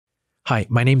Hi,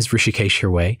 my name is Hrishikesh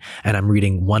Hirway, and I'm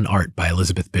reading One Art by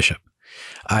Elizabeth Bishop.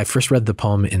 I first read the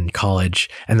poem in college,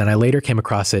 and then I later came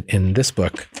across it in this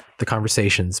book, The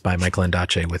Conversations by Michael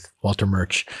Ondaatje with Walter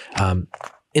Murch.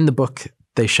 In the book,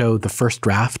 they show the first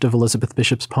draft of Elizabeth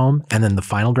Bishop's poem and then the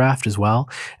final draft as well.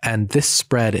 And this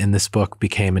spread in this book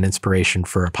became an inspiration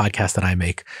for a podcast that I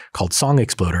make called Song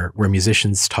Exploder, where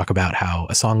musicians talk about how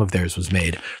a song of theirs was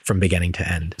made from beginning to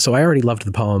end. So I already loved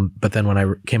the poem, but then when I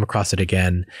came across it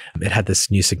again, it had this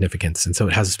new significance. And so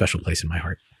it has a special place in my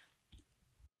heart.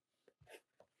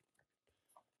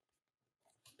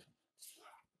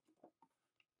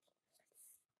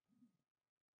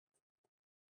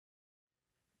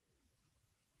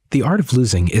 The art of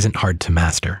losing isn't hard to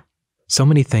master. So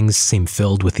many things seem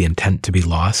filled with the intent to be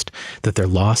lost that their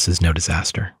loss is no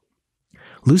disaster.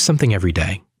 Lose something every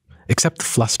day. Accept the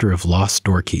fluster of lost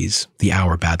door keys, the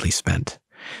hour badly spent.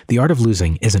 The art of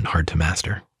losing isn't hard to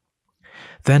master.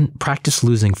 Then practice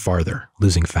losing farther,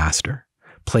 losing faster.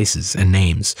 Places and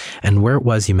names, and where it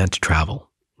was you meant to travel.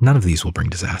 None of these will bring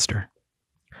disaster.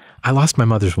 I lost my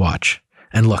mother's watch,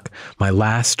 and look, my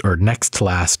last or next to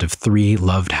last of 3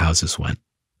 loved houses went.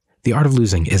 The art of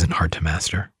losing isn't hard to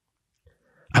master.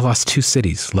 I lost 2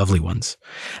 cities, lovely ones,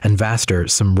 and vaster,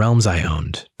 some realms I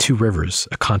owned, 2 rivers,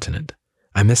 a continent.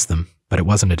 I missed them, but it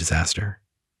wasn't a disaster.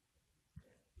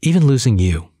 Even losing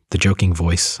you, the joking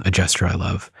voice, a gesture I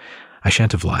love, I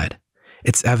shan't have lied.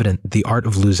 It's evident the art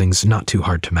of losing's not too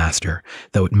hard to master,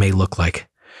 though it may look like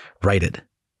righted,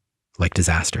 like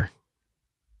disaster.